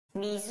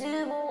水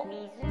を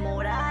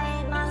もら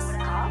えます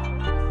か？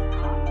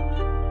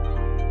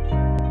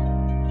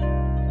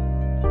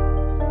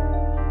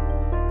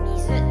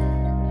水。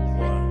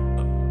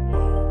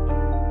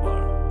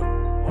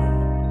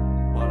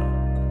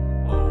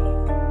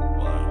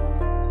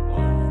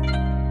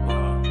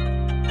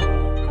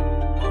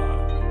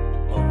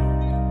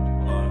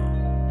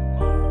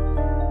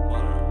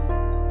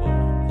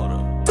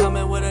Tell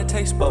me what it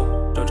takes, bro.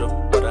 Jojo,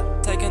 water,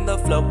 taking the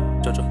flow.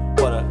 Jojo,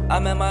 water,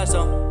 I'm in my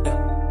zone.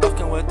 Yeah,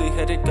 fucking with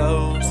 3-headed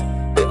ghosts.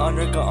 They on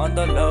the gun on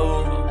the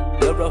low.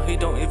 Lil' bro, he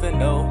don't even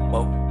know.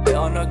 Whoa, they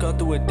on the gun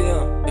through a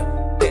dim.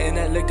 Yeah, hitting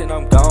that lick, then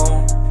I'm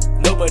gone.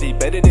 Nobody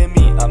better than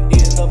me. I'm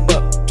eating them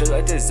up just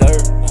like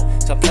dessert.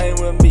 Stop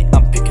playing with me,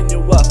 I'm picking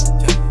you up.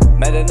 Yeah,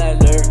 mad and I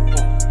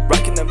learn.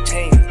 Rocking them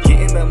chains,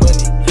 getting the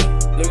money.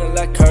 Yeah, looking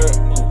like her.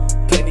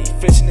 Plenty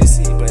fish in the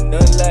sea, but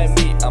none like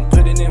me. I'm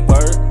putting in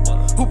work.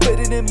 Who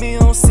better than me, I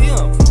don't see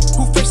him.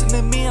 Who fresher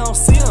than me, I don't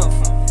see him.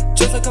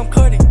 Just like I'm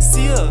Cardi,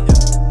 see her.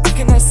 I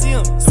cannot see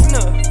him, seen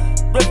her.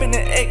 Reppin'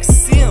 the X,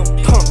 see him.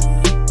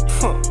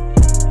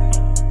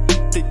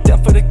 They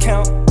down for the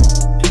count.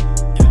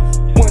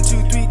 1,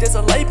 2, 3, that's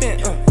a light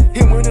band.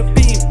 Hit with a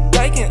beam,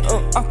 diking.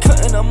 I'm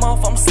cutting them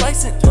off, I'm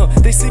slicing.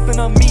 They sleeping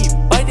on me,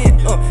 biting.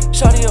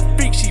 Shawty a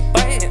freak, she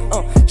biting.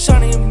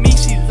 Shawty and me,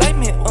 she like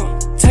me.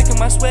 Taking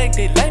my swag,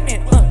 they like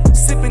me.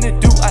 Sipping the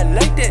dew, I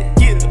like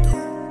that, yeah.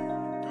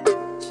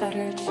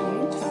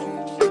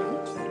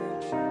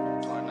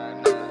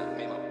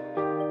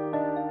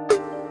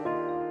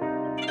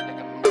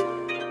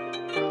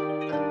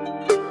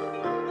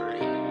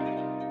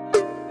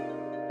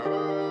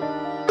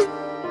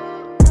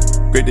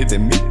 Greater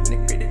than me,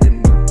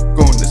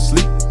 going to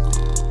sleep,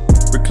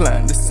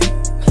 recline the seat,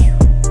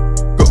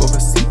 go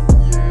overseas.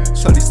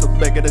 Shawty so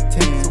back at a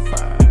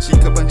 10. She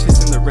kept on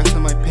chasing the rest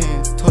of my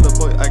pants. Told her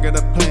boy I got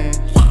a plan.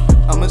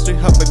 I'ma straight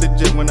hop at the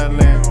jet when I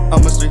land.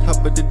 I'ma straight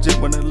hop at the jet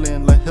when I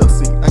land like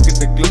Helsing. I get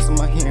the gloves in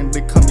my hand,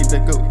 they call me the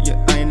GOAT.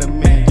 Yeah, I ain't a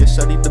man. Yeah,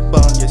 Shawty the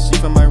bomb, yeah, she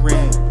from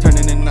Iran.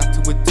 Turning it not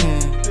to a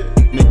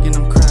 10, making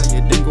them cry,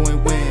 yeah, then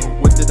going win.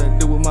 What did I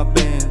do with my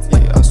bands?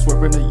 Yeah, I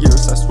swerve in the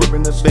years, I swerve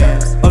in the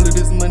bands. All of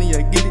this money,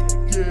 I get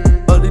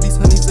it. All of these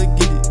honeys, I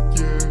get it.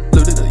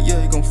 Load it up, yeah,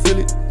 you gon'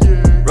 feel it.